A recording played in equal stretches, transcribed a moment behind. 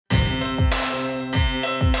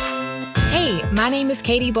My name is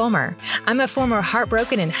Katie Bulmer. I'm a former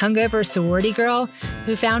heartbroken and hungover sorority girl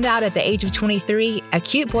who found out at the age of 23 a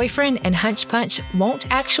cute boyfriend and hunch punch won't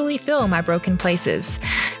actually fill my broken places.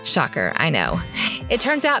 Shocker, I know. It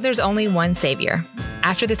turns out there's only one savior.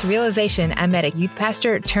 After this realization, I met a youth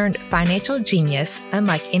pastor turned financial genius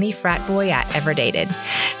unlike any frat boy I ever dated.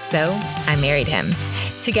 So I married him.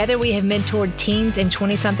 Together, we have mentored teens and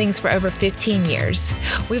 20-somethings for over 15 years.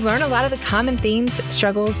 We've learned a lot of the common themes,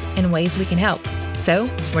 struggles, and ways we can help. So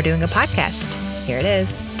we're doing a podcast. Here it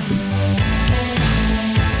is.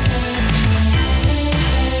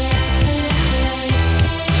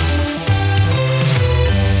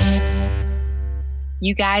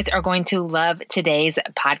 You guys are going to love today's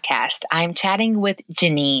podcast. I'm chatting with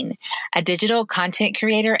Janine, a digital content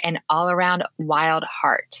creator and all-around wild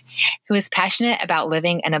heart who is passionate about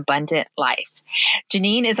living an abundant life.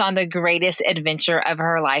 Janine is on the greatest adventure of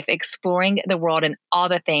her life, exploring the world and all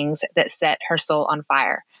the things that set her soul on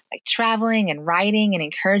fire, like traveling and writing and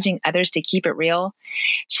encouraging others to keep it real.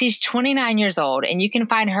 She's 29 years old, and you can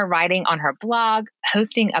find her writing on her blog,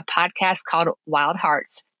 hosting a podcast called Wild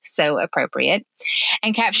Hearts, so appropriate,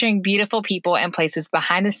 and capturing beautiful people and places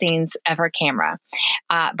behind the scenes of her camera.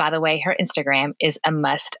 By the way, her Instagram is a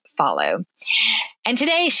must follow. And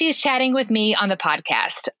today she's chatting with me on the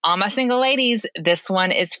podcast. All my single ladies, this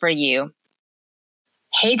one is for you.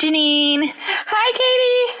 Hey, Janine.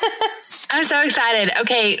 Hi, Katie. I'm so excited.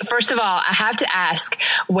 Okay, first of all, I have to ask,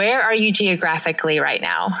 where are you geographically right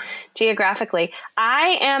now? Geographically,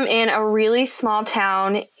 I am in a really small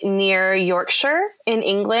town near Yorkshire in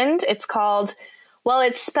England. It's called, well,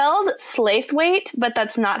 it's spelled Slaithwaite, but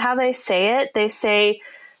that's not how they say it. They say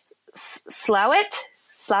Slowett.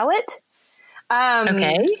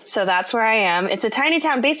 Okay. So that's where I am. It's a tiny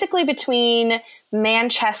town, basically between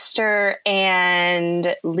Manchester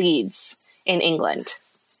and Leeds in England.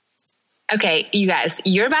 Okay, you guys,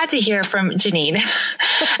 you're about to hear from Janine.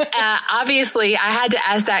 Obviously, I had to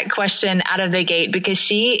ask that question out of the gate because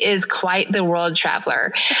she is quite the world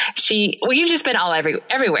traveler. You've just been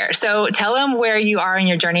everywhere. So tell them where you are in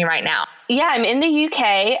your journey right now. Yeah, I'm in the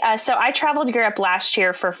UK. So I traveled Europe last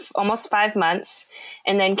year for almost 5 months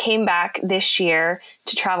and then came back this year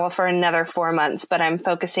to travel for another 4 months. But I'm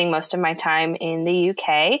focusing most of my time in the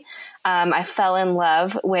UK. I fell in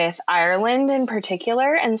love with Ireland in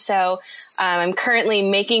particular. And so I'm currently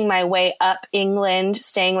making my way up England,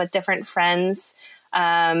 staying with different friends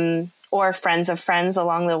or friends of friends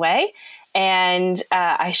along the way. And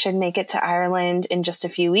I should make it to Ireland in just a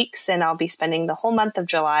few weeks. And I'll be spending the whole month of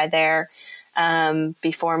July there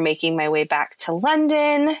before making my way back to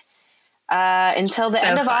London until the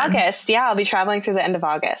end of August. Yeah, I'll be traveling through the end of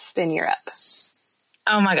August in Europe.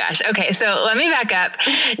 Oh my gosh. Okay. So let me back up.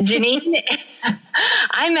 Janine,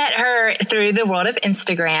 I met her through the world of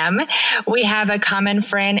Instagram. We have a common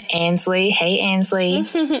friend, Ansley. Hey, Ansley.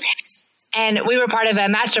 And we were part of a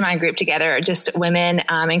mastermind group together, just women,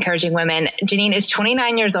 encouraging women. Janine is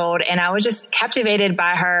 29 years old, and I was just captivated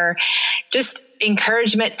by her just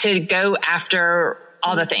encouragement to go after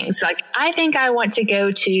all the things. Like, I think I want to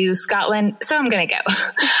go to Scotland, so I'm going to go.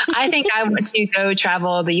 I think I want to go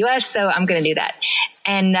travel the US, so I'm going to do that.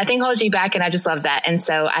 And nothing holds you back, and I just love that. And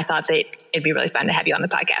so I thought that it'd be really fun to have you on the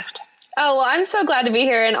podcast. Oh, well, I'm so glad to be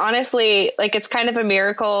here. And honestly, like, it's kind of a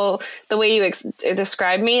miracle the way you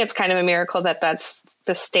described me. It's kind of a miracle that that's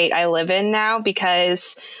the state I live in now,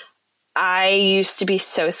 because I used to be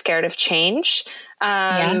so scared of change.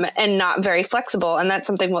 And not very flexible. And that's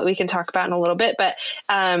something what we can talk about in a little bit. But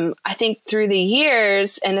I think through the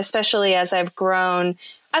years, and especially as I've grown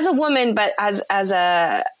as a woman, but as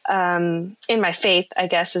a in my faith, I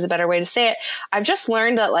guess is a better way to say it, I've just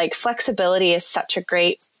learned that like flexibility is such a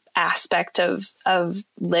great aspect of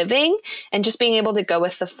living, and just being able to go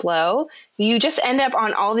with the flow. You just end up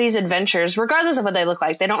on all these adventures, regardless of what they look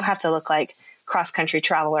like. They don't have to look like cross-country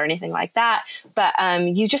travel or anything like that. But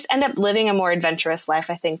you just end up living a more adventurous life,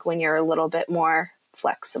 I think, when you're a little bit more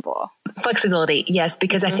flexible. Flexibility, yes,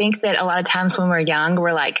 because I think that a lot of times when we're young,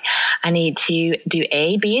 we're like, I need to do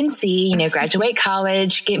A, B, and C, graduate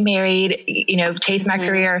college, get married, chase my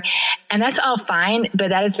career. And that's all fine, but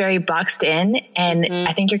that is very boxed in. And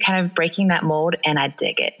I think you're kind of breaking that mold, and I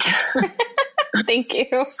dig it. Thank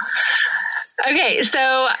you. Okay, so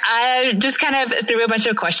I just kind of threw a bunch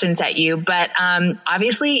of questions at you, but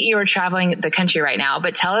obviously you're traveling the country right now,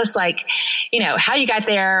 but tell us how you got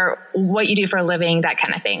there, what you do for a living, that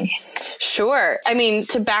kind of thing. Sure. I mean,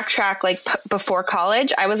 to backtrack, before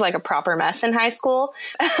college, I was like a proper mess in high school.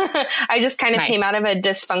 I just kind of came out of a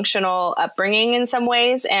dysfunctional upbringing in some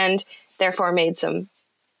ways, and therefore made some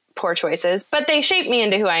poor choices, but they shaped me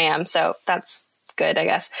into who I am. So that's good, I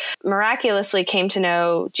guess. Miraculously came to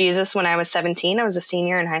know Jesus when I was 17. I was a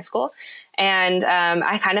senior in high school. And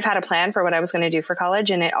I kind of had a plan for what I was going to do for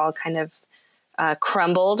college, and it all kind of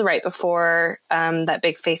crumbled right before that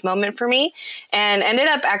big faith moment for me, and ended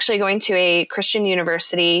up actually going to a Christian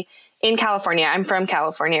university in California. I'm from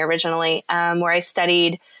California originally, where I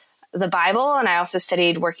studied the Bible, and I also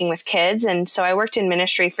studied working with kids. And so I worked in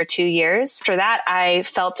ministry for 2 years. After that, I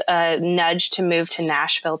felt a nudge to move to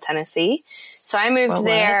Nashville, Tennessee. So I moved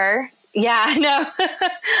there. Yeah, no,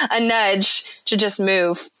 a nudge to just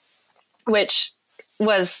move, which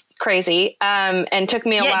was crazy, and took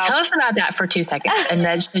me a while. Tell us about that for 2 seconds. A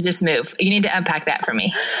nudge to just move. You need to unpack that for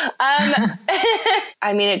me.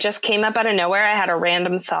 I mean, it just came up out of nowhere. I had a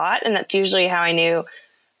random thought, and that's usually how I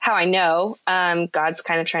know God's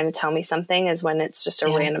kind of trying to tell me something, is when it's just a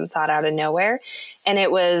random thought out of nowhere. And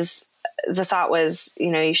the thought was,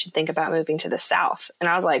 you should think about moving to the South. And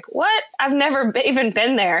I was like, what? I've never even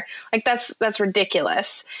been there. Like, that's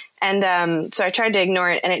ridiculous. And so I tried to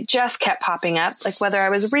ignore it, and it just kept popping up. Like, whether I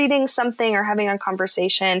was reading something or having a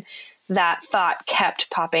conversation, that thought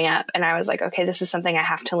kept popping up. And I was like, okay, this is something I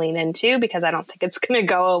have to lean into, because I don't think it's going to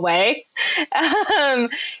go away.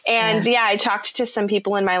 I talked to some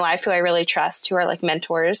people in my life who I really trust, who are like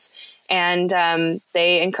mentors. And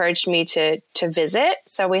they encouraged me to visit.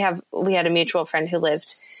 So we had a mutual friend who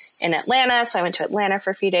lived in Atlanta. So I went to Atlanta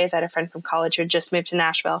for a few days. I had a friend from college who had just moved to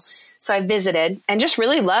Nashville. So I visited and just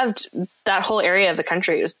really loved that whole area of the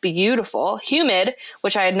country. It was beautiful, humid,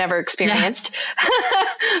 which I had never experienced,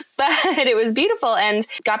 but it was beautiful. And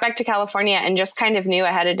got back to California and just kind of knew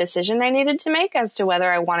I had a decision I needed to make as to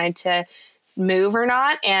whether I wanted to move or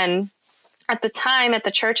not. And at the time, at the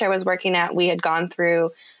church I was working at, we had gone through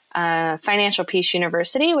Financial Peace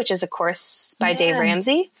University, which is a course by Dave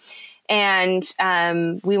Ramsey. And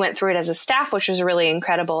we went through it as a staff, which was really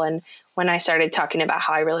incredible. And when I started talking about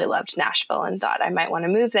how I really loved Nashville and thought I might want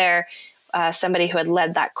to move there, somebody who had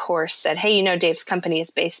led that course said, hey, Dave's company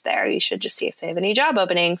is based there. You should just see if they have any job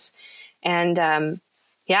openings. And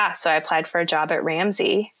so I applied for a job at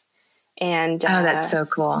Ramsey. And that's so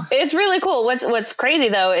cool. It's really cool. What's crazy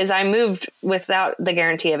though is I moved without the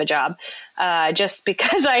guarantee of a job, just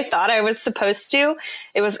because I thought I was supposed to.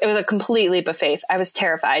 It was a complete leap of faith. I was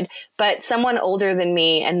terrified, but someone older than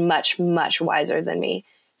me and much, much wiser than me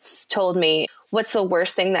told me, what's the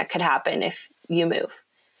worst thing that could happen if you move?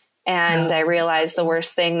 And I realized the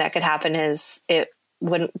worst thing that could happen is it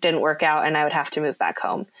didn't work out and I would have to move back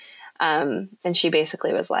home. And she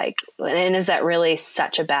basically was like, and is that really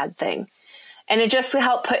such a bad thing? And it just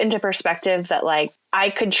helped put into perspective that, like, I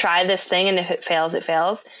could try this thing, and if it fails, it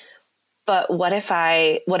fails. But what if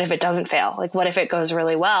it doesn't fail? Like, what if it goes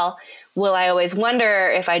really well? Will I always wonder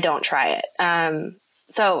if I don't try it?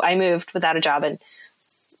 So I moved without a job and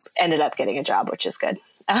ended up getting a job, which is good.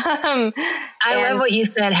 I love what you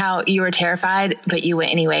said, how you were terrified, but you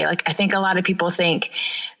went anyway. Like, I think a lot of people think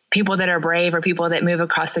people that are brave or people that move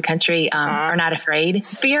across the country are not afraid.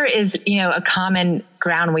 Fear is, a common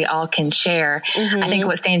ground we all can share. Mm-hmm. I think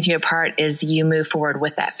what stands you apart is you move forward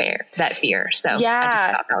with that fear. So I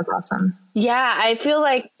just thought that was awesome. Yeah. I feel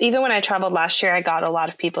like even when I traveled last year, I got a lot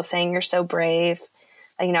of people saying, you're so brave.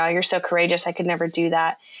 You're so courageous. I could never do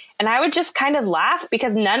that. And I would just kind of laugh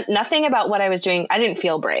because nothing about what I was doing, I didn't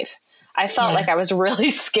feel brave. I felt like I was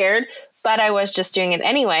really scared, but I was just doing it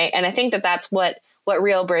anyway. And I think that that's what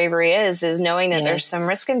real bravery is knowing that there's some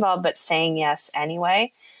risk involved, but saying yes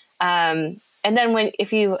anyway. And then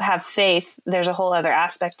if you have faith, there's a whole other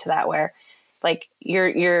aspect to that where, like,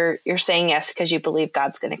 you're saying yes because you believe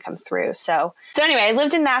God's going to come through. So anyway, I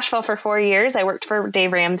lived in Nashville for 4 years. I worked for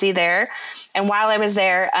Dave Ramsey there. And while I was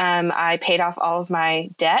there, I paid off all of my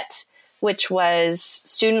debt, which was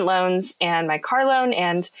student loans and my car loan.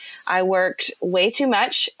 And I worked way too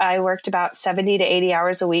much. I worked about 70 to 80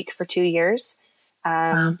 hours a week for 2 years.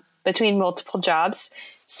 Between multiple jobs.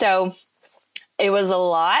 So it was a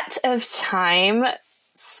lot of time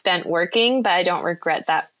spent working, but I don't regret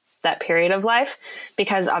that period of life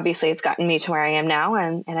because obviously it's gotten me to where I am now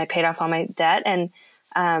and I paid off all my debt. And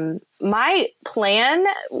my plan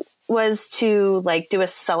was to do a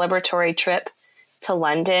celebratory trip to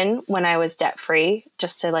London when I was debt free,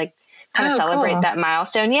 just to kind of celebrate that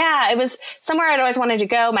milestone. Yeah, it was somewhere I'd always wanted to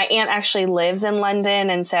go. My aunt actually lives in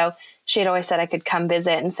London. And so she had always said I could come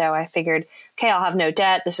visit. And so I figured, okay, I'll have no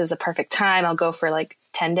debt. This is the perfect time. I'll go for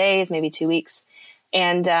 10 days, maybe 2 weeks.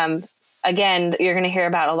 And again, you're going to hear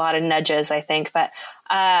about a lot of nudges, I think. But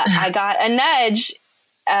I got a nudge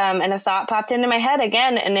and a thought popped into my head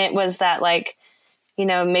again. And it was that,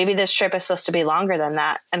 maybe this trip is supposed to be longer than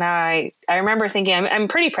that. And I remember thinking, I'm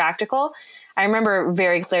pretty practical. I remember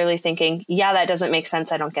very clearly thinking, yeah, that doesn't make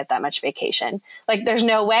sense. I don't get that much vacation. Like, there's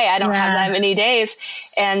no way I don't have that many days.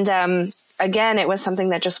 And again, it was something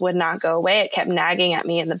that just would not go away. It kept nagging at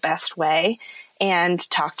me in the best way, and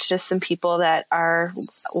talked to some people that are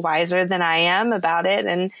wiser than I am about it.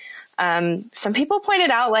 And some people pointed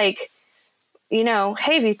out, like, you know,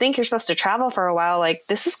 hey, if you think you're supposed to travel for a while, like,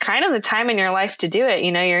 this is kind of the time in your life to do it.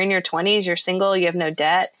 You know, you're in your 20s, you're single, you have no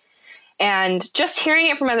debt. And just hearing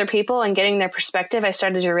it from other people and getting their perspective, I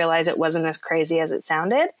started to realize it wasn't as crazy as it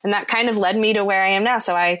sounded. And that kind of led me to where I am now.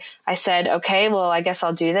 So I said, okay, well, I guess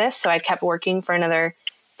I'll do this. So I kept working for another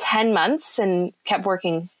 10 months and kept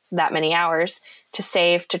working that many hours to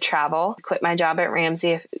save, to travel. Quit my job at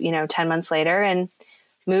Ramsey, 10 months later, and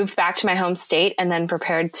moved back to my home state, and then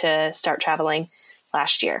prepared to start traveling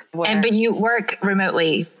last year. But you work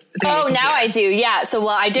remotely. Oh, now I do. Yeah. So, well,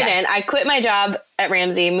 I didn't. Yeah. I quit my job at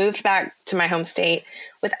Ramsey, moved back to my home state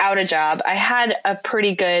without a job. I had a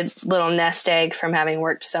pretty good little nest egg from having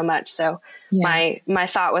worked so much. So my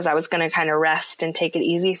thought was I was going to kind of rest and take it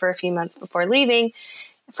easy for a few months before leaving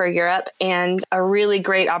for Europe. And a really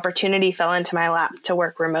great opportunity fell into my lap to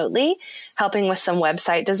work remotely, helping with some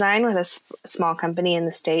website design with a small company in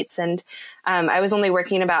the States. And I was only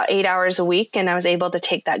working about 8 hours a week, and I was able to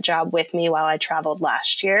take that job with me while I traveled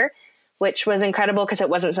last year, which was incredible because it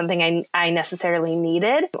wasn't something I necessarily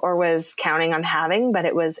needed or was counting on having, but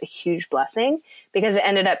it was a huge blessing because it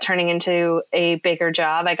ended up turning into a bigger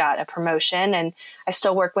job. I got a promotion, and I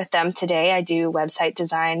still work with them today. I do website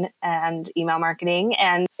design and email marketing,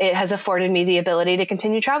 and it has afforded me the ability to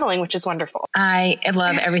continue traveling, which is wonderful. I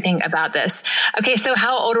love everything about this. Okay, so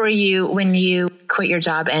how old were you when you quit your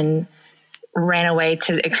job and ran away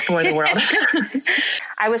to explore the world?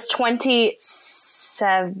 I was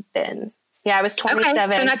 27. Yeah, I was 27.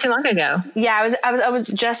 Okay, so not too long ago. Yeah, I was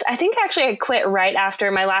just, I think actually I quit right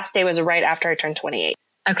after, my last day was right after I turned 28.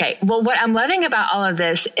 Okay. Well, what I'm loving about all of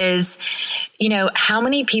this is, how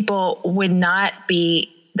many people would not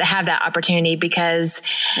have that opportunity because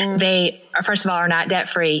they, first of all, are not debt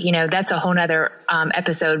free. That's a whole nother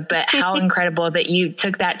episode, but how incredible that you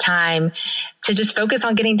took that time to just focus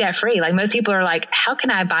on getting debt free. Like, most people are like, how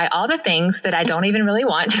can I buy all the things that I don't even really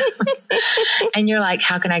want? And you're like,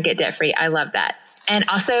 how can I get debt free? I love that. And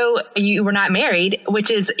also, you were not married,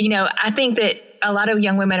 which is, I think that a lot of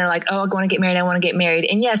young women are like, oh, I want to get married. I want to get married.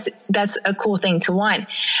 And yes, that's a cool thing to want.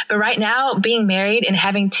 But right now, being married and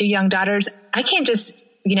having 2 young daughters, I can't just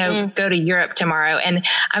go to Europe tomorrow. And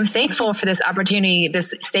I'm thankful for this opportunity,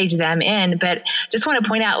 this stage that I'm in, but just want to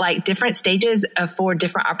point out like different stages for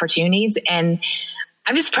different opportunities. And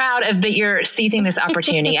I'm just proud of that you're seizing this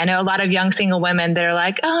opportunity. I know a lot of young single women that are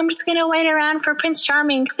like, oh, I'm just going to wait around for Prince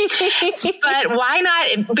Charming. But why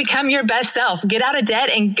not become your best self? Get out of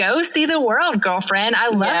debt and go see the world, girlfriend. I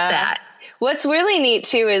love that. What's really neat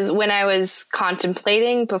too is when I was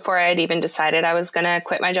contemplating, before I had even decided I was going to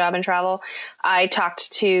quit my job and travel, I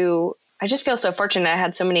just feel so fortunate. I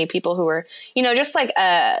had so many people who were, just like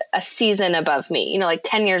a season above me, like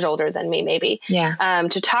 10 years older than me, maybe,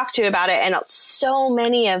 to talk to about it. And so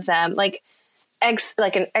many of them, like an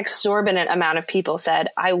exorbitant amount of people said,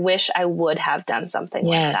 I wish I would have done something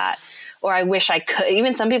like that. Or I wish I could.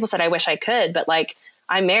 Even some people said, I wish I could, but like,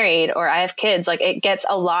 I'm married or I have kids. Like, it gets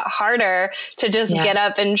a lot harder to just get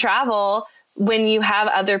up and travel when you have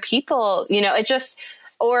other people, it just,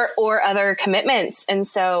 or other commitments. And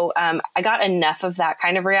so, I got enough of that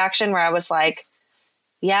kind of reaction where I was like,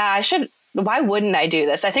 yeah, why wouldn't I do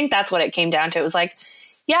this? I think that's what it came down to. It was like,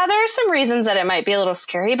 yeah, there are some reasons that it might be a little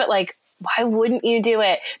scary, but like, why wouldn't you do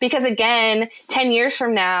it? Because again, 10 years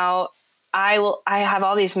from now, I'll have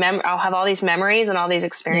all these memories and all these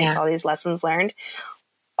experiences, all these lessons learned.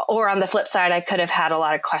 Or on the flip side, I could have had a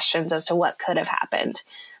lot of questions as to what could have happened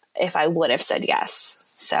if I would have said yes.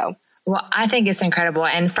 So, well, I think it's incredible.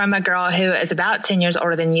 And from a girl who is about 10 years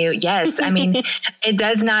older than you, yes. I mean, it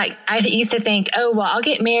does not, I used to think, oh, well, I'll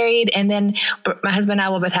get married and then my husband and I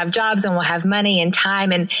will both have jobs and we'll have money and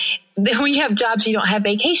time. And then when you have jobs, you don't have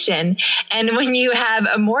vacation. And when you have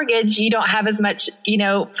a mortgage, you don't have as much,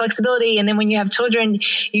 flexibility. And then when you have children,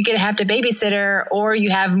 you get to have to babysitter or you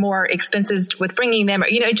have more expenses with bringing them.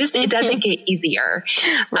 It doesn't get easier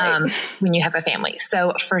when you have a family.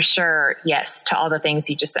 So for sure, yes, to all the things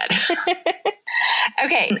you just said.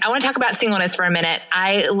 Okay. I want to talk about singleness for a minute.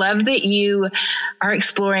 I love that you are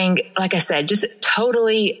exploring, like I said, just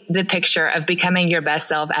totally the picture of becoming your best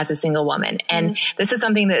self as a single woman. And this is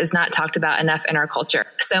something that is not talked about enough in our culture.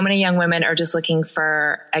 So many young women are just looking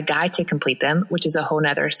for a guy to complete them, which is a whole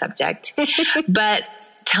nother subject. But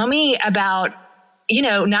tell me about,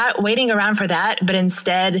 not waiting around for that, but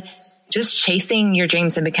instead just chasing your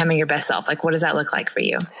dreams and becoming your best self? Like, what does that look like for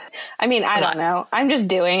you? I mean, I don't know. I'm just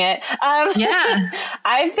doing it. Yeah.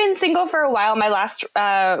 I've been single for a while. My last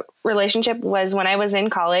relationship was when I was in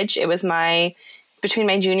college. It was between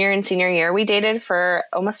my junior and senior year. We dated for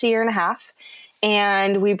almost a year and a half,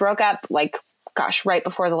 and we broke up right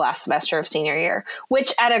before the last semester of senior year,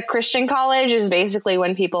 which at a Christian college is basically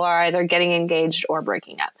when people are either getting engaged or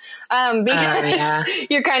breaking up. Because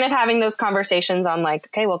you're kind of having those conversations on like,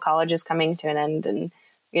 okay, well, college is coming to an end, and,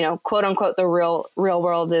 you know, quote unquote, the real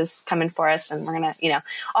world is coming for us, and we're going to, you know,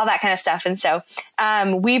 all that kind of stuff. And so,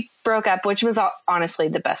 we broke up, which was honestly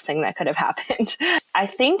the best thing that could have happened. I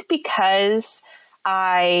think because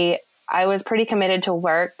I was pretty committed to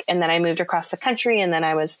work, and then I moved across the country, and then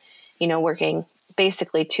I was, you know, working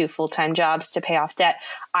basically 2 full-time jobs to pay off debt.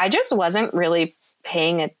 I just wasn't really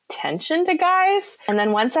paying attention to guys. And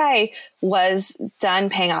then once I was done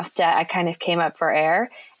paying off debt, I kind of came up for air,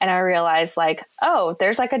 and I realized like, oh,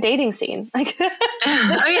 there's like a dating scene. Like,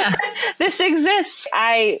 oh yeah, this exists.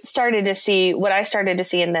 I started to see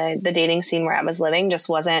in the dating scene where I was living just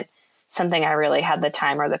wasn't something I really had the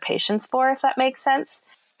time or the patience for, if that makes sense.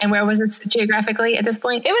 And where was this geographically at this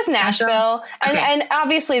point? It was Nashville. And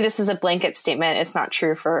obviously this is a blanket statement. It's not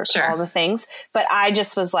true for all the things, but I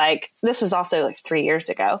just was like, this was also like 3 years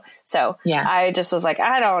ago. So yeah, I just was like,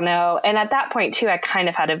 I don't know. And at that point too, I kind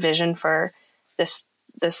of had a vision for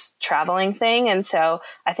this traveling thing. And so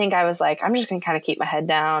I think I was like, I'm just going to kind of keep my head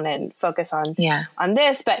down and focus on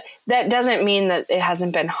this. But that doesn't mean that it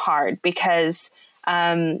hasn't been hard, because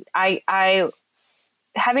I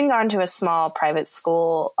having gone to a small private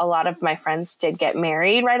school, a lot of my friends did get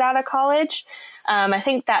married right out of college. I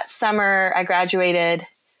think that summer I graduated,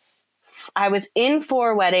 I was in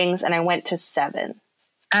 4 weddings and I went to 7.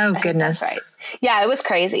 Oh, goodness. That's right. Yeah, it was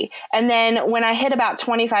crazy. And then when I hit about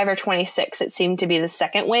 25 or 26, it seemed to be the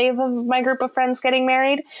second wave of my group of friends getting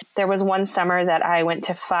married. There was one summer that I went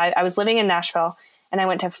to 5. I was living in Nashville, and I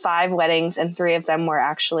went to 5 weddings, and 3 of them were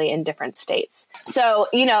actually in different states. So,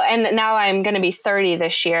 you know, and now I'm going to be 30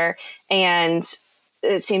 this year, and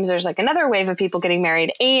it seems there's like another wave of people getting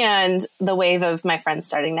married, and the wave of my friends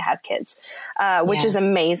starting to have kids, which is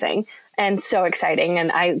amazing and so exciting.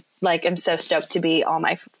 And I am so stoked to be all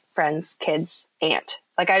my friends' kids' aunt.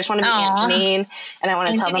 Like, I just want to be Aunt Janine, and I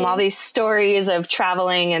want to tell them all these stories of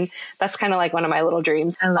traveling. And that's kind of like one of my little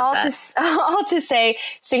dreams. All to say,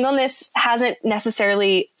 singleness hasn't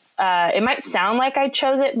necessarily, it might sound like I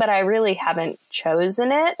chose it, but I really haven't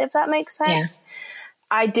chosen it, if that makes sense. Yeah.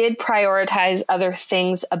 I did prioritize other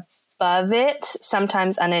things above it,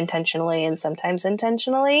 sometimes unintentionally and sometimes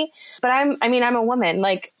intentionally. But I'm a woman.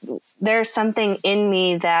 Like, there's something in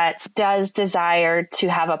me that does desire to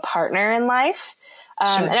have a partner in life.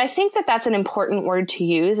 Sure. And I think that that's an important word to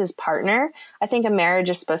use, is partner. I think a marriage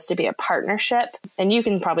is supposed to be a partnership, and you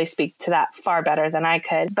can probably speak to that far better than I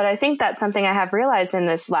could. But I think that's something I have realized in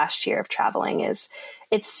this last year of traveling is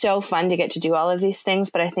it's so fun to get to do all of these things,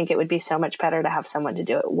 but I think it would be so much better to have someone to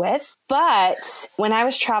do it with. But when I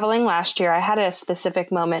was traveling last year, I had a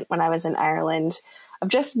specific moment when I was in Ireland of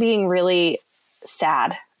just being really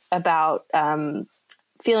sad about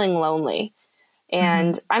feeling lonely.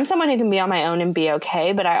 And I'm someone who can be on my own and be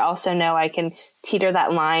okay, but I also know I can teeter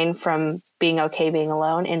that line from being okay, being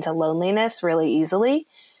alone, into loneliness really easily.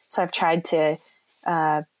 So I've tried to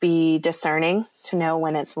be discerning to know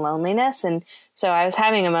when it's loneliness. And so I was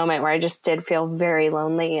having a moment where I just did feel very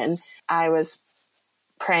lonely, and I was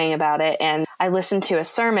praying about it. And I listened to a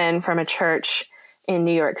sermon from a church in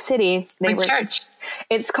New York City. What church?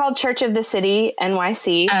 It's called Church of the City,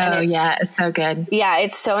 NYC. Oh, yeah. It's so good. Yeah,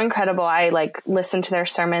 it's so incredible. I listen to their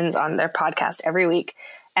sermons on their podcast every week.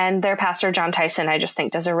 And their pastor, John Tyson, I just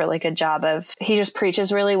think does a really good job he just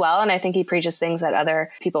preaches really well. And I think he preaches things that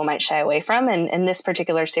other people might shy away from. And this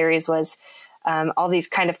particular series was all these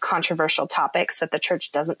kind of controversial topics that the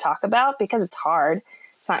church doesn't talk about because it's hard.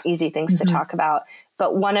 It's not easy things to talk about.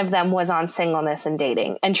 But one of them was on singleness and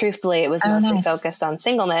dating. And truthfully, it was mostly focused on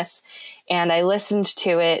singleness. And I listened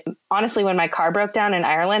to it. Honestly, when my car broke down in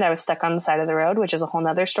Ireland, I was stuck on the side of the road, which is a whole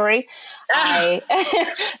nother story.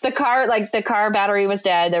 The car battery was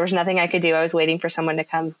dead. There was nothing I could do. I was waiting for someone to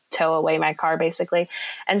come tow away my car, basically.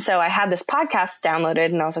 And so I had this podcast downloaded,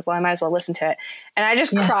 and I was like, well, I might as well listen to it. And I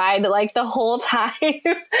just cried the whole time.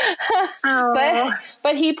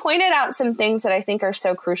 But he pointed out some things that I think are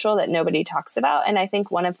so crucial that nobody talks about. And I think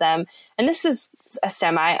one of them, and this is a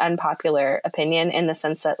semi unpopular opinion in the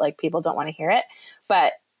sense that people don't want to hear it.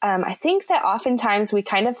 But I think that oftentimes we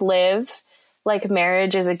kind of live like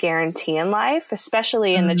marriage is a guarantee in life,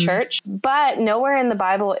 especially in the church. But nowhere in the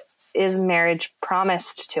Bible is marriage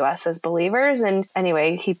promised to us as believers? And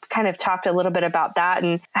anyway, he kind of talked a little bit about that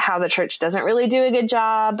and how the church doesn't really do a good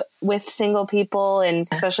job with single people, and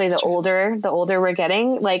especially the older we're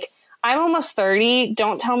getting. Like, I'm almost 30.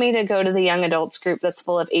 Don't tell me to go to the young adults group that's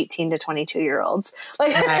full of 18 to 22 year olds.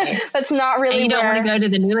 Like, right. That's not really. And you don't want to go to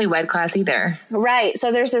the newlywed class either. Right.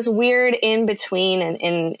 So there's this weird in between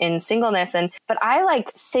in singleness. But I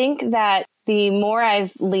think that the more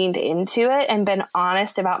I've leaned into it and been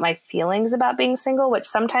honest about my feelings about being single, which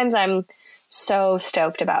sometimes I'm so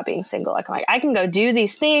stoked about being single. Like, I'm like, I can go do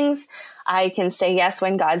these things. I can say yes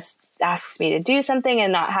when God's asks me to do something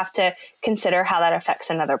and not have to consider how that affects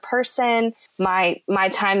another person. My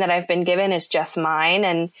time that I've been given is just mine,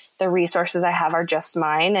 and the resources I have are just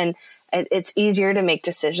mine. And it's easier to make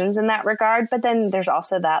decisions in that regard. But then there's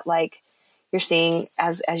also that, like, you're seeing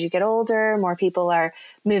as you get older, more people are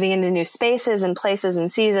moving into new spaces and places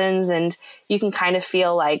and seasons, and you can kind of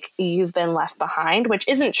feel like you've been left behind, which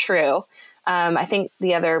isn't true. I think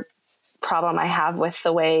the other problem I have with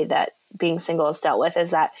the way that being single is dealt with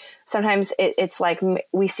is that sometimes it's like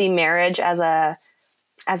we see marriage as a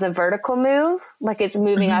vertical move, like it's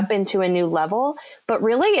moving up into a new level, but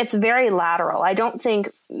really it's very lateral. I don't think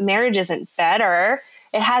marriage isn't better.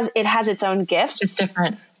 It has its own gifts. It's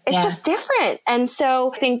different. It's just different. And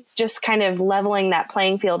so I think just kind of leveling that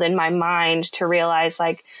playing field in my mind to realize,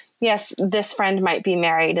 like, yes, this friend might be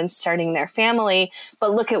married and starting their family,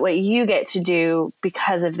 but look at what you get to do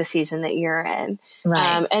because of the season that you're in.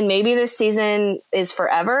 Right. And maybe this season is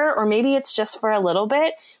forever, or maybe it's just for a little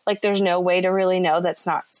bit. Like, there's no way to really know. That's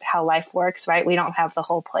not how life works, right? We don't have the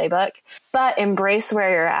whole playbook, but embrace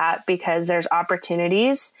where you're at, because there's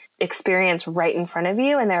opportunities, experience right in front of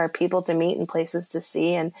you. And there are people to meet and places to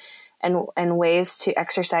see, and ways to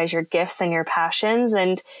exercise your gifts and your passions.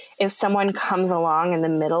 And if someone comes along in the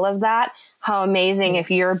middle of that, how amazing if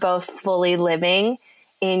you're both fully living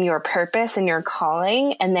in your purpose and your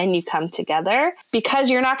calling, and then you come together,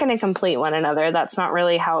 because you're not going to complete one another. That's not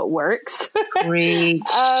really how it works.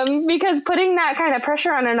 Because putting that kind of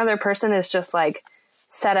pressure on another person is just like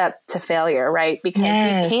set up to failure, right? Because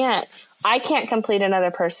I can't complete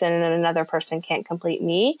another person, and another person can't complete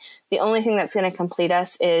me. The only thing that's going to complete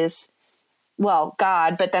us is, well,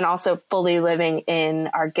 God, but then also fully living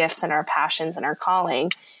in our gifts and our passions and our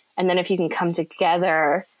calling. And then if you can come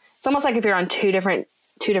together, it's almost like if you're on two different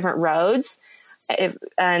roads,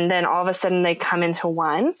 and then all of a sudden they come into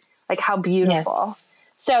one. Like, how beautiful. Yes.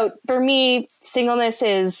 So for me, singleness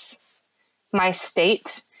is my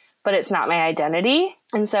state, but it's not my identity.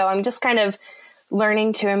 And so I'm just kind of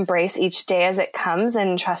learning to embrace each day as it comes,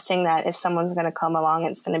 and trusting that if someone's going to come along,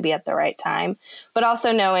 it's going to be at the right time. But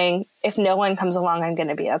also knowing if no one comes along, I'm going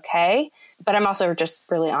to be okay. But I'm also just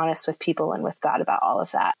really honest with people and with God about all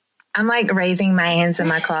of that. I'm like raising my hands in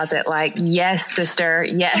my closet, like, yes, sister,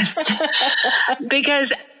 yes.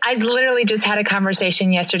 Because I literally just had a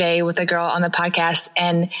conversation yesterday with a girl on the podcast,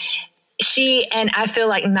 and I feel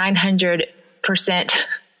like 900%,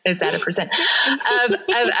 is that a percent,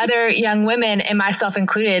 of other young women, and myself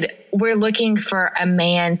included, we're looking for a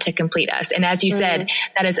man to complete us. And as you said,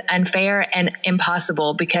 that is unfair and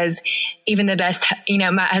impossible, because even the best,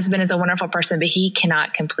 my husband is a wonderful person, but he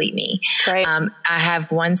cannot complete me. Right. I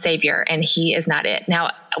have one Savior, and he is not it. Now,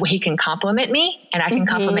 he can compliment me, and I can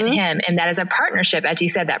compliment him. And that is a partnership, as you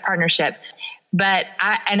said, that partnership. But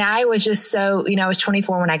I was just so, I was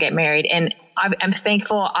 24 when I got married, and I'm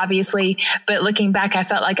thankful, obviously, but looking back, I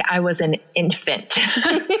felt like I was an infant,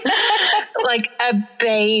 like a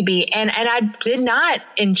baby. And I did not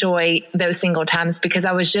enjoy those single times, because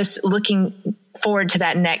I was just looking forward to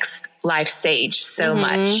that next life stage so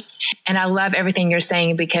much. And I love everything you're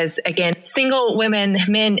saying, because again, single women,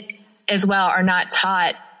 men as well, are not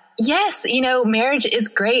taught, yes, marriage is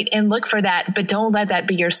great, and look for that, but don't let that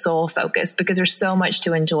be your sole focus, because there's so much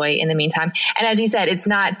to enjoy in the meantime. And as you said, it's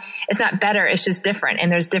not better. It's just different.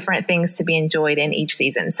 And there's different things to be enjoyed in each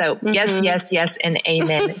season. So yes, and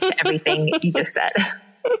amen to everything you just said.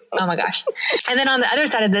 Oh my gosh. And then on the other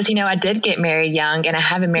side of this, I did get married young, and I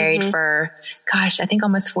have been married for, I think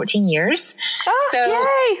almost 14 years. Oh, so,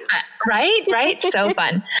 right. So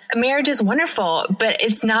fun. Marriage is wonderful, but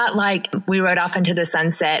it's not like we rode off into the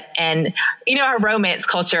sunset. And, our romance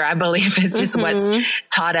culture, I believe, is just what's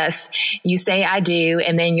taught us. You say, I do.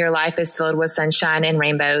 And then your life is filled with sunshine and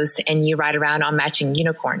rainbows, and you ride around on matching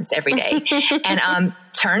unicorns every day. And,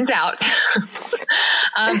 turns out,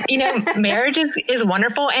 marriage is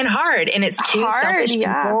wonderful and hard, and it's two selfish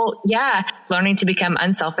people. Yeah. Learning to become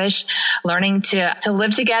unselfish, learning to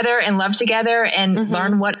live together and love together, and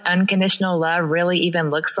learn what unconditional love really even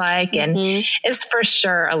looks like. And it's for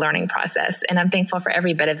sure a learning process. And I'm thankful for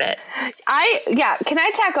every bit of it. Can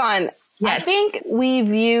I tack on? Yes. I think we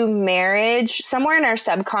view marriage somewhere in our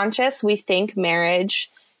subconscious. We think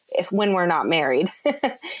marriage, when we're not married,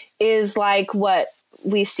 is like what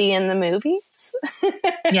we see in the movies.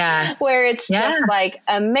 Yeah. Where it's just like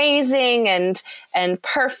amazing and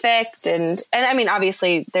perfect. And I mean,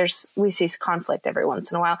 obviously we see conflict every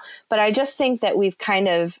once in a while, but I just think that we've kind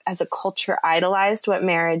of, as a culture, idolized what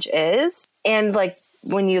marriage is. And like,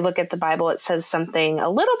 when you look at the Bible, it says something a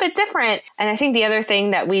little bit different. And I think the other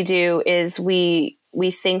thing that we do is we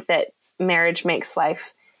think that marriage makes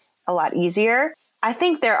life a lot easier. I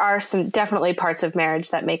think there are some definitely parts of marriage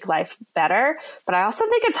that make life better, but I also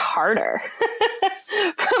think it's harder.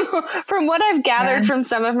 From what I've gathered from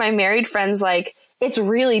some of my married friends, like, it's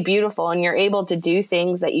really beautiful and you're able to do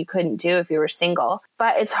things that you couldn't do if you were single,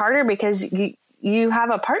 but it's harder because you have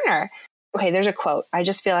a partner. Okay, there's a quote. I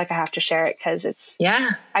just feel like I have to share it because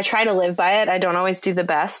I try to live by it. I don't always do the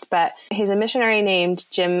best, but he's a missionary named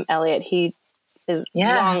Jim Elliot. He is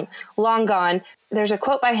long gone. There's a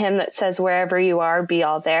quote by him that says, "Wherever you are, be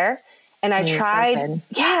all there." And I tried.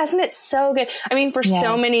 So isn't it so good? I mean, for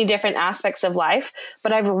so many different aspects of life,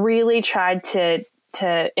 but I've really tried to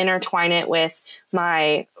intertwine it with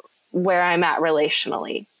where I'm at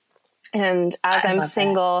relationally. And as I'm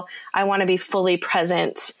single, I want to be fully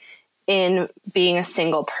present in being a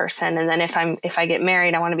single person. And then if I get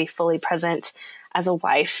married, I want to be fully present as a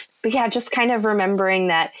wife. But yeah, just kind of remembering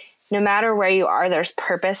that no matter where you are, there's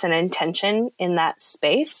purpose and intention in that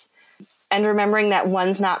space. And remembering that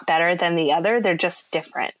one's not better than the other. They're just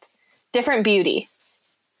different beauty.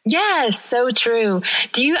 Yes, so true.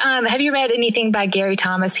 Do you have you read anything by Gary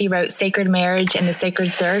Thomas? He wrote Sacred Marriage and the Sacred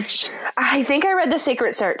Search. I think I read The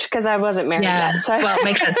Sacred Search because I wasn't married yet. So. Well,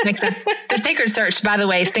 makes sense. The Sacred Search, by the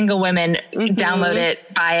way, single women, download it,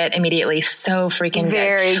 buy it immediately. So freaking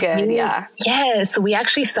very good. Yeah. Yes. We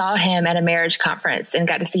actually saw him at a marriage conference and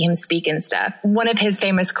got to see him speak and stuff. One of his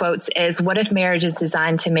famous quotes is, "What if marriage is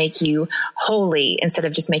designed to make you holy instead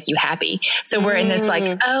of just make you happy?" So we're in this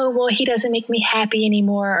like, oh, well, he doesn't make me happy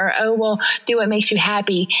anymore. Or, oh, well, do what makes you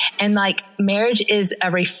happy. And like, marriage is a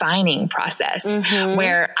refining process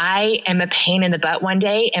where I am a pain in the butt one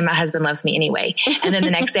day and my husband loves me anyway. And then the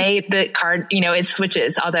next day the card, it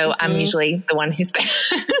switches, although I'm usually the one who's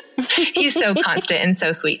he's so constant and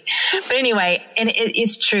so sweet. But anyway, and it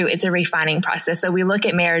is true. It's a refining process. So we look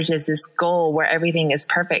at marriage as this goal where everything is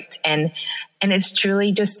perfect. And it's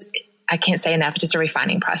truly just, I can't say enough, just a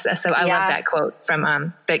refining process. So I love that quote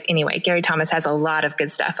from, but anyway, Gary Thomas has a lot of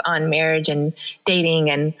good stuff on marriage and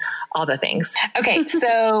dating and all the things. Okay.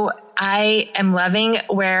 So I am loving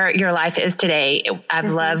where your life is today.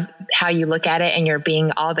 I've loved how you look at it and you're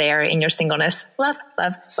being all there in your singleness. Love,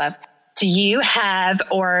 love, love. Do you have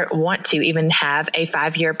or want to even have a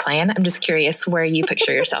 5-year plan? I'm just curious where you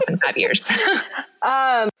picture yourself in 5 years.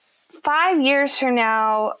 5 years from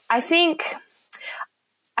now, I think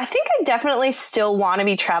I definitely still want to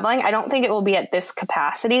be traveling. I don't think it will be at this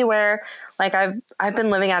capacity where like I've been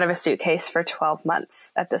living out of a suitcase for 12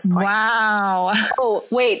 months at this point. Wow. Oh,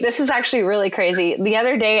 wait, this is actually really crazy. The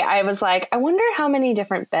other day I was like, I wonder how many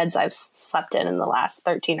different beds I've slept in the last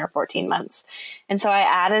 13 or 14 months. And so I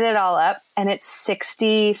added it all up and it's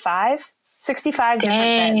 65 different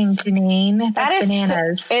beds. Janine, that's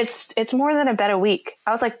bananas. It's more than a bed a week.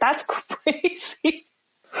 I was like, that's crazy.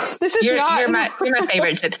 This is you're my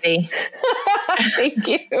favorite gypsy. Thank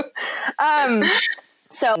you.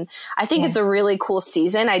 So I think it's a really cool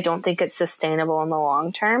season. I don't think it's sustainable in the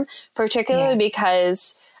long term, particularly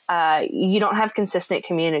because you don't have consistent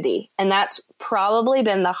community. And that's probably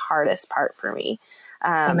been the hardest part for me.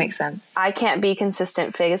 That makes sense. I can't be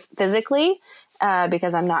consistent physically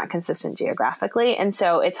because I'm not consistent geographically. And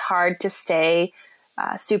so it's hard to stay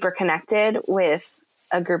super connected with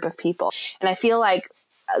a group of people. And I feel like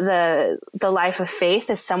the life of faith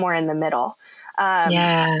is somewhere in the middle.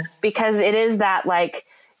 Because it is that like,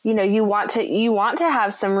 you want to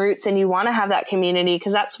have some roots and you want to have that community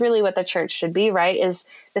because that's really what the church should be, right? Is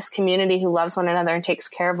this community who loves one another and takes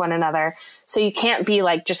care of one another. So you can't be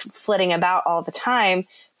like just flitting about all the time.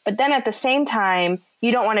 But then at the same time,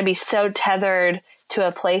 you don't want to be so tethered to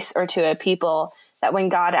a place or to a people that when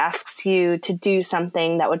God asks you to do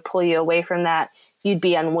something that would pull you away from that, you'd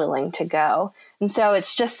be unwilling to go. And so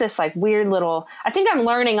it's just this like weird little, I think I'm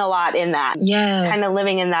learning a lot in that, kind of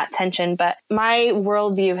living in that tension. But my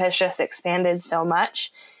worldview has just expanded so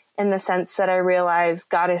much in the sense that I realize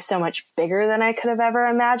God is so much bigger than I could have ever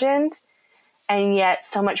imagined. And yet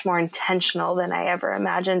so much more intentional than I ever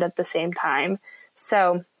imagined at the same time.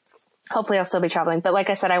 So hopefully I'll still be traveling. But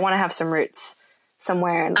like I said, I want to have some roots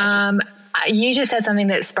somewhere? You just said something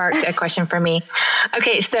that sparked a question for me.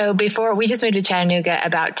 Okay. So before, we just moved to Chattanooga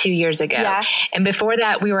about 2 years ago. Yeah. And before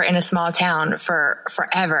that, we were in a small town for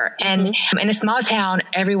forever. And in a small town,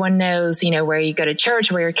 everyone knows, where you go to church,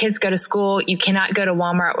 where your kids go to school. You cannot go to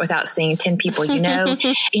Walmart without seeing 10 people,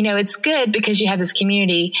 it's good because you have this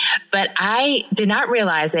community, but I did not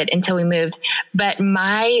realize it until we moved. But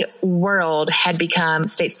my world had become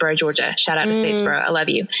Statesboro, Georgia. Shout out to Statesboro. I love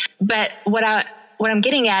you. But what I'm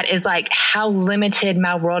getting at is like how limited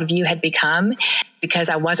my worldview had become because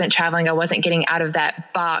I wasn't traveling. I wasn't getting out of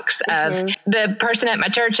that box of the person at my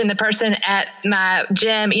church and the person at my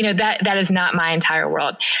gym. That is not my entire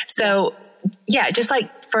world. So just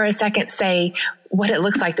like for a second, say what it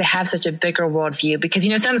looks like to have such a bigger worldview, because,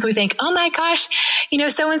 sometimes we think, oh my gosh,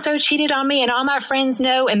 so-and-so cheated on me and all my friends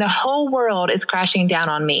know, and the whole world is crashing down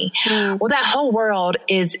on me. Well, that whole world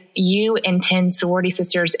is you and 10 sorority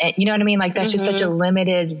sisters. And you know what I mean? Like that's just such a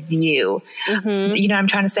limited view. You know what I'm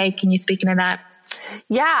trying to say? Can you speak into that?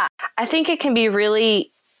 Yeah, I think it can be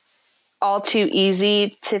really all too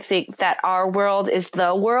easy to think that our world is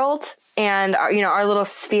the world, and our little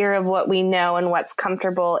sphere of what we know and what's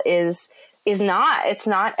comfortable is not. It's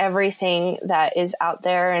not everything that is out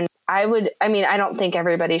there. And I don't think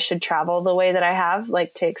everybody should travel the way that I have,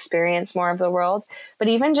 like to experience more of the world, but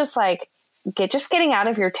even just like getting out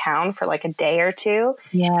of your town for like a day or two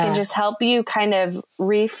can just help you kind of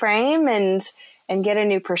reframe and get a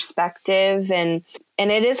new perspective. And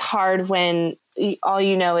it is hard when all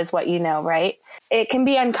you know is what you know, right? It can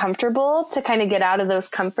be uncomfortable to kind of get out of those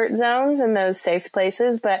comfort zones and those safe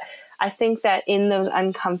places. But I think that in those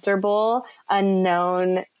uncomfortable,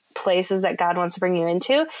 unknown places that God wants to bring you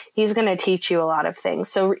into, he's going to teach you a lot of things.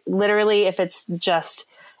 So literally, if it's just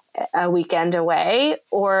a weekend away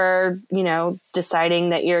or, deciding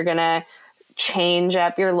that you're going to change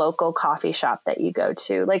up your local coffee shop that you go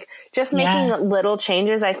to, like just making little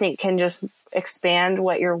changes, I think can just expand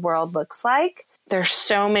what your world looks like. There's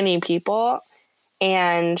so many people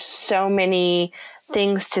and so many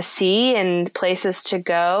things to see and places to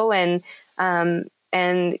go. And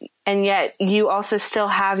yet you also still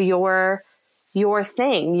have your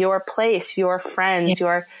thing, your place, your friends,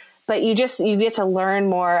 but you get to learn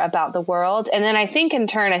more about the world. And then I think in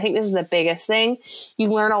turn, I think this is the biggest thing.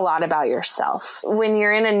 You learn a lot about yourself. When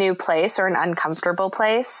you're in a new place or an uncomfortable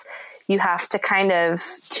place, you have to kind of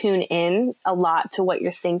tune in a lot to what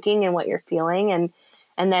you're thinking and what you're feeling and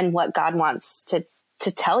then what God wants to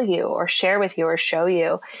tell you or share with you or show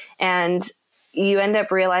you. And you end up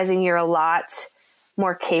realizing you're a lot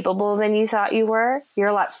more capable than you thought you were. You're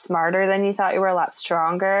a lot smarter than you thought you were, a lot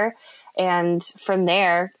stronger. And from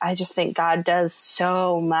there, I just think God does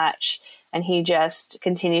so much, and he just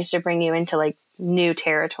continues to bring you into like new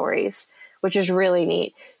territories, which is really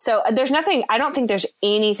neat. So I don't think there's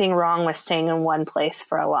anything wrong with staying in one place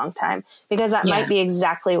for a long time, because that might be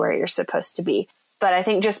exactly where you're supposed to be. But I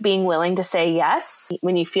think just being willing to say yes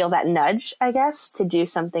when you feel that nudge, I guess, to do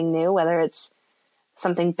something new, whether it's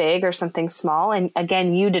something big or something small. And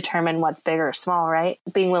again, you determine what's big or small, right?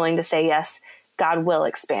 Being willing to say yes, God will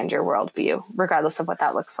expand your worldview, regardless of what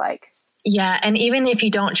that looks like. Yeah. And even if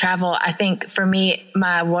you don't travel, I think for me,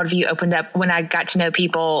 my worldview opened up when I got to know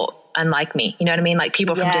people unlike me. You know what I mean? Like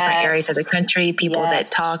people from different areas of the country, people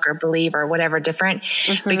that talk or believe or whatever different,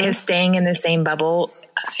 because staying in the same bubble,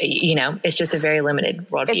 it's just a very limited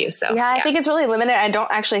worldview. I think it's really limited. I don't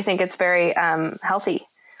actually think it's very healthy.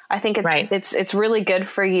 I think it's really good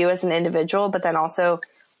for you as an individual, but then also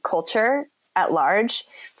culture at large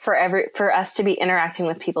for us to be interacting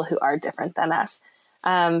with people who are different than us.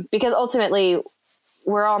 Because ultimately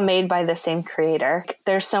we're all made by the same creator.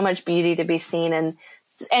 There's so much beauty to be seen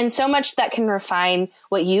and so much that can refine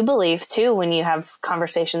what you believe too, when you have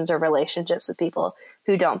conversations or relationships with people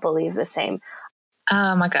who don't believe the same.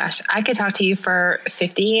 Oh my gosh, I could talk to you for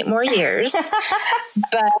 50 more years,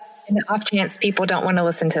 but in the off chance people don't want to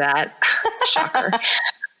listen to that, shocker.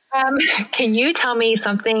 Can you tell me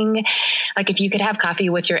something, like if you could have coffee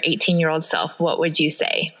with your 18-year-old self, what would you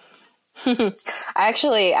say?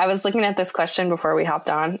 I was looking at this question before we hopped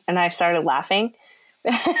on, and I started laughing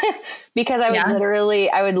because I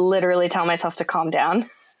would literally tell myself to calm down.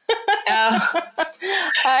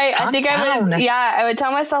 I would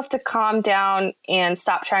tell myself to calm down and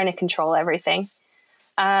stop trying to control everything.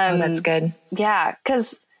 That's good. Yeah.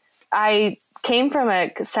 'Cause I came from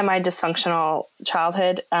a semi-dysfunctional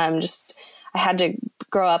childhood. I had to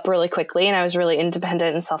grow up really quickly, and I was really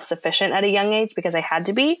independent and self-sufficient at a young age because I had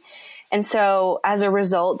to be. And so as a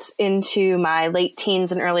result, into my late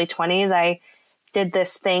teens and early 20s, I did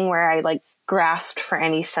this thing where I like grasped for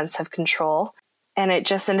any sense of control. And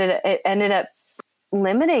it ended up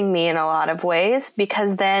limiting me in a lot of ways,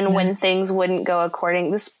 because then when things wouldn't go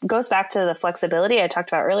this goes back to the flexibility I talked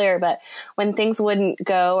about earlier, but when things wouldn't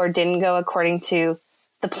go or didn't go according to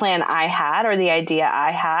the plan I had or the idea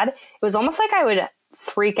I had, it was almost like I would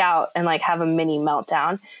freak out and like have a mini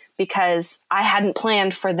meltdown because I hadn't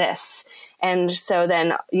planned for this. And so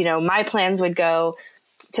then, my plans would go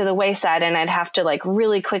to the wayside and I'd have to like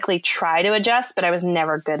really quickly try to adjust, but I was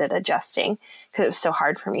never good at adjusting because it was so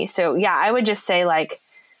hard for me. So yeah, I would just say like,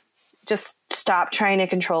 just stop trying to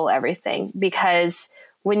control everything, because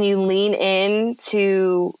when you lean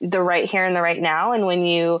into the right here and the right now, and when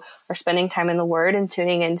you are spending time in the Word and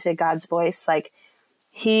tuning into God's voice, like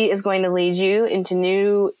He is going to lead you into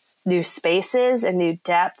new spaces and new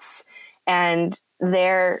depths. And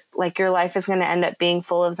there, like, your life is going to end up being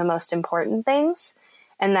full of the most important things.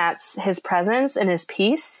 And that's His presence and His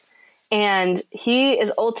peace. And He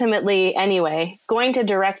is ultimately, anyway, going to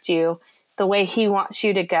direct you the way He wants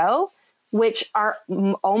you to go, which are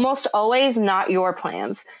almost always not your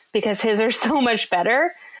plans, because His are so much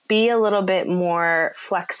better. Be a little bit more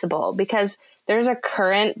flexible, because there's a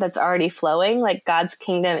current that's already flowing. Like, God's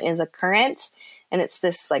kingdom is a current, and it's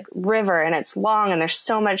this like river, and it's long, and there's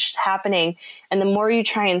so much happening. And the more you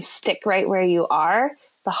try and stick right where you are,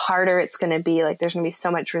 the harder it's going to be. Like, there's going to be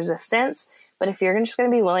so much resistance. But if you're just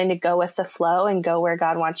going to be willing to go with the flow and go where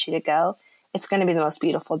God wants you to go, it's going to be the most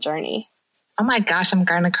beautiful journey. Oh my gosh, I'm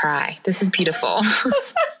going to cry. This is beautiful.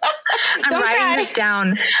 I'm writing this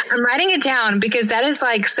down. I'm writing it down because that is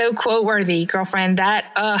like so quote worthy, girlfriend. That,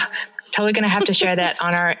 totally going to have to share that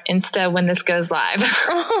on our Insta when this goes live.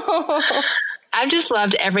 I've just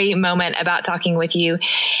loved every moment about talking with you.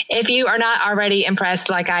 If you are not already impressed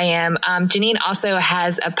like I am, Janine also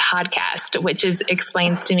has a podcast, which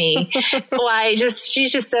explains to me why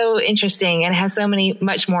she's just so interesting and has so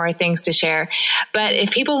much more things to share. But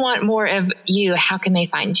if people want more of you, how can they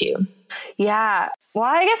find you? Yeah. Well,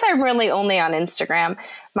 I guess I'm really only on Instagram.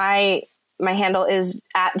 My handle is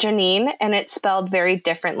 @Janine, and it's spelled very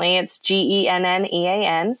differently. It's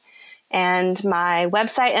GENNEAN. And my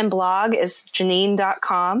website and blog is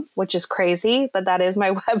Janine.com, which is crazy, but that is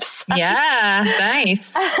my website. Yeah,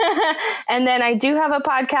 nice. And then I do have a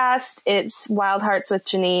podcast. It's Wild Hearts with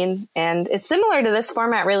Janine. And it's similar to this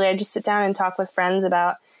format, really. I just sit down and talk with friends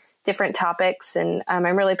about different topics. And I'm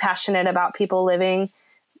really passionate about people living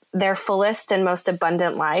their fullest and most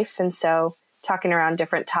abundant life. And so talking around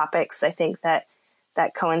different topics, I think that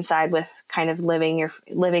coincide with kind of living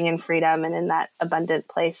in freedom and in that abundant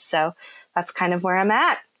place. So that's kind of where I'm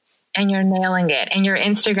at. And you're nailing it. And your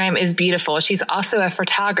Instagram is beautiful. She's also a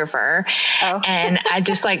photographer. Oh. And I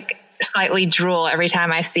just like slightly drool every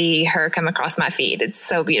time I see her come across my feed. It's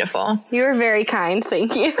so beautiful. You're very kind.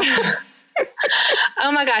 Thank you.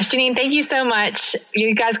 Oh my gosh, Janine, thank you so much.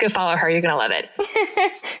 You guys go follow her. You're going to love it.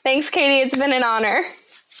 Thanks, Katie. It's been an honor.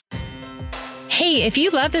 Hey, if you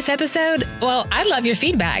love this episode, well, I'd love your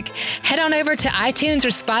feedback. Head on over to iTunes or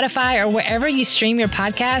Spotify or wherever you stream your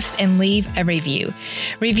podcast and leave a review.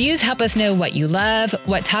 Reviews help us know what you love,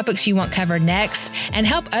 what topics you want covered next, and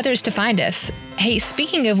help others to find us. Hey,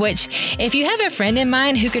 speaking of which, if you have a friend in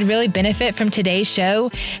mind who could really benefit from today's show,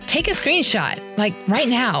 take a screenshot, like right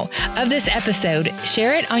now, of this episode,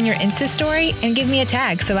 share it on your Insta story, and give me a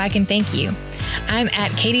tag so I can thank you. I'm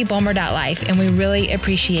 @KatieBulmer.life, and we really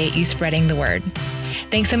appreciate you spreading the word.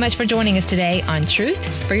 Thanks so much for joining us today on Truth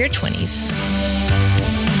for Your 20s.